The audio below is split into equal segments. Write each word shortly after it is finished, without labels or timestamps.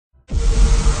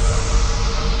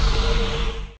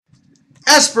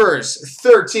Esper's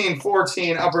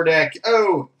 13-14 Upper Deck.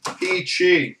 Oh,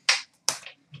 Chee.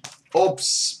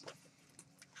 Oops.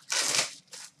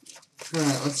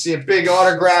 Alright, let's see a big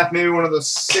autograph. Maybe one of those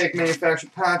sick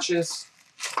manufactured patches.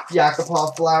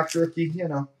 Yakupov Black rookie. You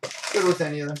know, good with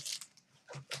any of them.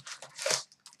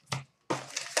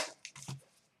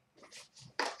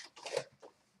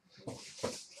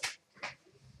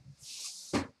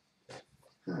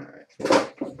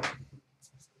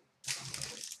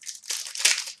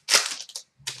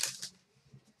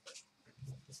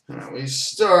 We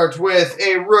start with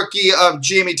a rookie of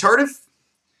Jamie Tardif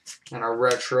and a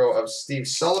retro of Steve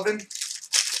Sullivan.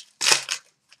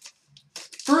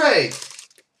 Hooray!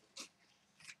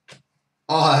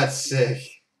 Oh, that's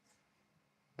sick.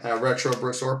 Retro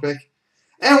Brooks Orpik.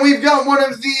 And we've got one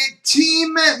of the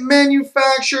team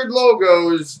manufactured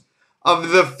logos of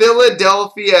the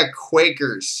Philadelphia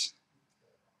Quakers.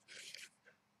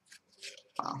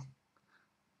 Wow.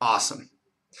 Awesome.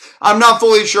 I'm not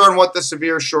fully sure on what the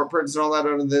severe short prints and all that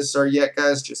out of this are yet,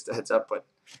 guys. Just a heads up, but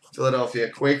Philadelphia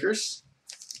Quakers.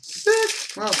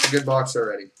 Sick. Well, it's a good box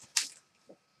already.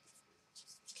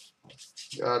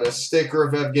 Got a sticker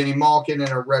of Evgeny Malkin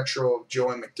and a retro of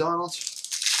Joey McDonald.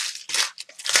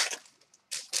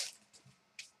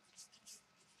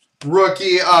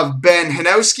 Rookie of Ben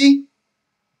Hanowski.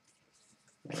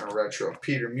 And a retro of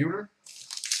Peter Mueller.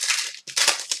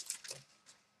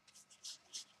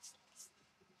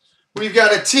 We've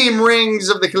got a team rings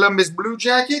of the Columbus Blue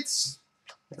Jackets.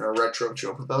 And a retro of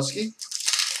Joe Pavelski.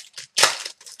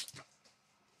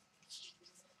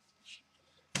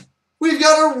 We've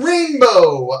got a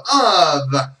rainbow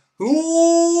of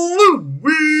Louis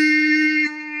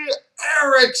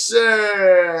Erickson.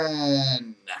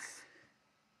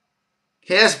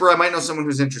 Esper, I might know someone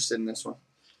who's interested in this one.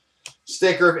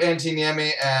 Sticker of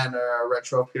Antiniemi and a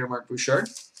retro of Peter-Marc Bouchard.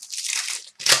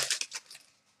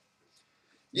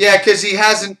 Yeah, because he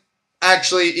hasn't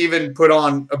actually even put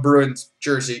on a Bruins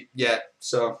jersey yet.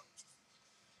 So,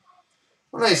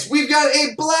 nice. We've got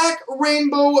a black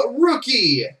rainbow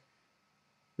rookie.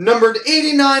 Numbered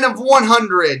 89 of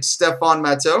 100, Stefan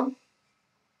Matteau.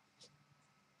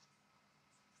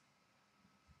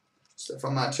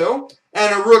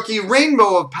 And a rookie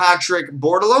rainbow of Patrick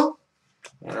Bordelot.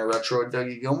 And a retro of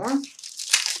Dougie Gilmore.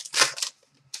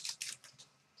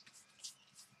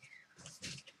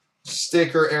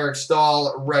 Sticker Eric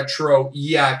Stahl, retro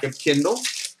Jakob Kindle.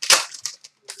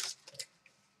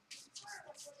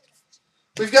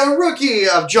 We've got a rookie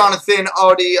of Jonathan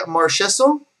Audi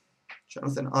Marchessault.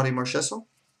 And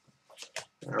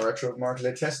a retro of Mark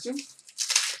Letestu.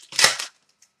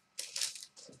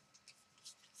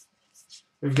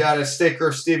 We've got a sticker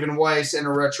of Stephen Weiss and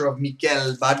a retro of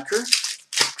Mikkel Badker.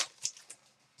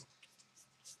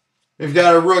 We've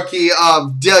got a rookie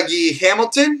of Dougie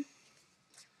Hamilton.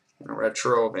 And a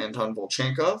retro of Anton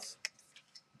Volchenkov.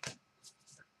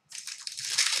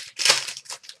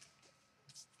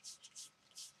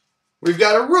 We've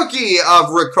got a rookie of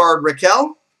Ricard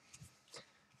Raquel.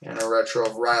 And a retro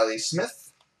of Riley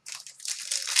Smith.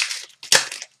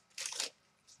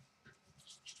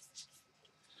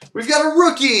 We've got a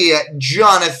rookie,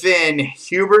 Jonathan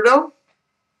Huberdeau.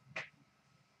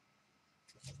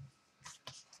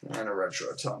 And a retro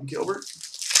of Tom Gilbert.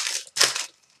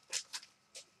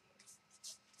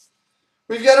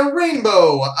 We've got a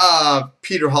rainbow of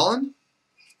Peter Holland.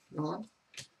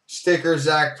 Sticker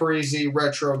Zach Parise,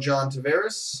 retro John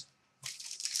Tavares.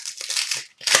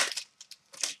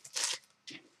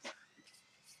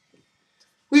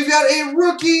 We've got a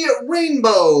rookie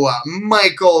rainbow,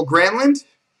 Michael Granlund.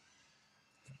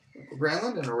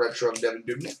 And a retro of Devin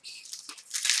Dubnyk.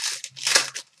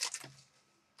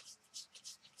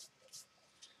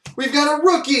 We've got a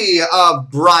rookie of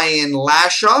Brian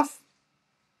Lashoff.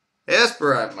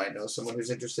 Esper, I might know someone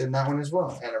who's interested in that one as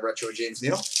well. And a retro of James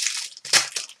Neal.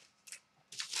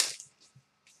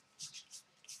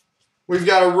 We've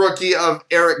got a rookie of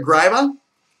Eric Greiba.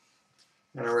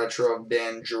 And a retro of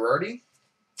Dan Girardi.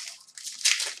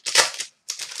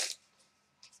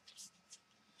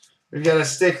 We've got a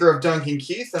sticker of Duncan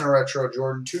Keith and a retro of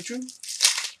Jordan Tutu.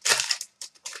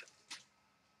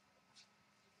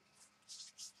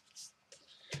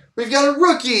 We've got a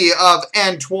rookie of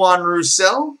Antoine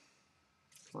Roussel.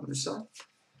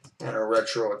 And a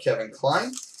retro of Kevin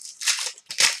Klein.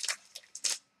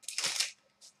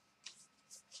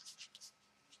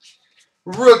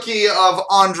 Rookie of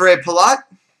Andre Palat.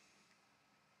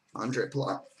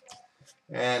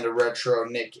 And a retro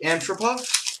Nick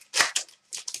Antropov.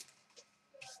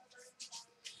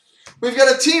 We've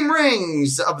got a team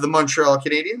rings of the Montreal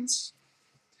Canadiens.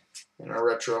 And a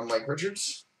retro of Mike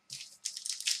Richards.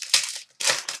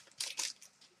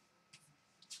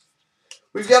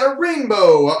 We've got a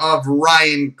rainbow of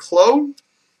Ryan Clough.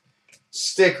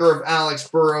 Sticker of Alex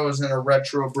Burrows and a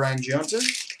retro Brian Johnson.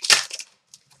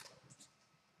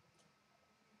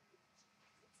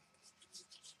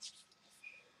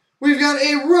 We've got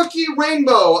a rookie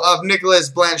rainbow of Nicholas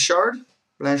Blanchard.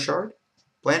 Blanchard?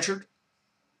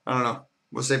 I don't know.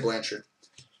 We'll say Blanchard.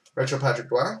 Retro Patrick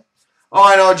Dwyer. Oh,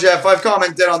 I know, Jeff. I've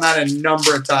commented on that a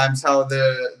number of times, how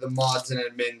the mods and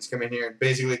admins come in here and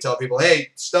basically tell people,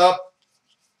 hey, stop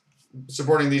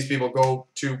supporting these people. Go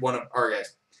to one of our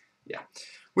guys. Yeah.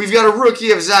 We've got a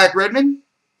rookie of Zach Redmond.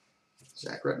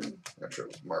 Retro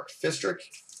Mark Fistrick.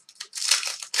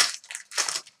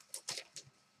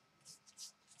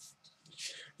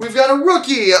 We've got a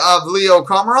rookie of Leo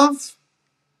Komarov.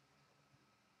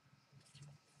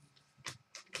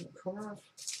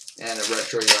 And a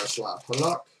retro Yaroslav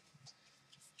Halak.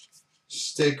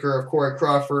 Sticker of Corey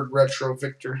Crawford, retro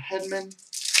Victor Hedman.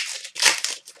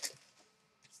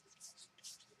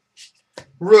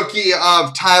 Rookie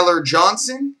of Tyler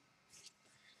Johnson.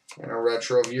 And a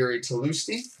retro of Yuri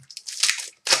Talusti.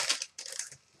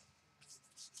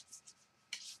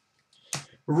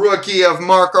 Rookie of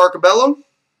Mark Arcabello.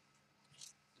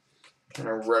 And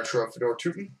a retro of Fedor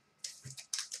Tutin.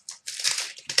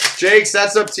 Jakes,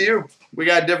 that's up to you. We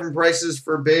got different prices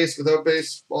for base, without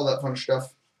base, all that fun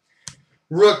stuff.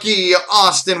 Rookie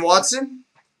Austin Watson.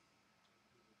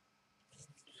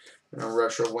 And a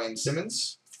retro Wayne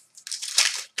Simmons.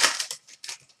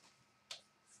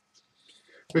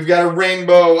 We've got a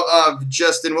rainbow of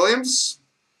Justin Williams.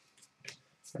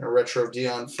 And a retro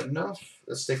Dion Phaneuf.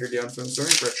 A sticker Dion Phaneuf, sorry,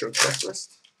 retro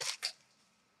checklist.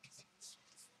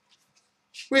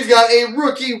 We've got a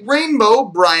rookie rainbow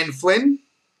Brian Flynn.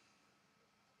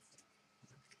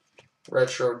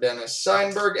 Retro Dennis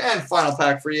Seinberg. And final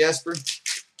pack for you, Esper.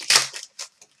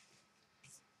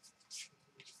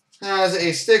 Has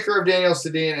a sticker of Daniel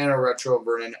Sedin and a retro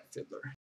Vernon Fiddler.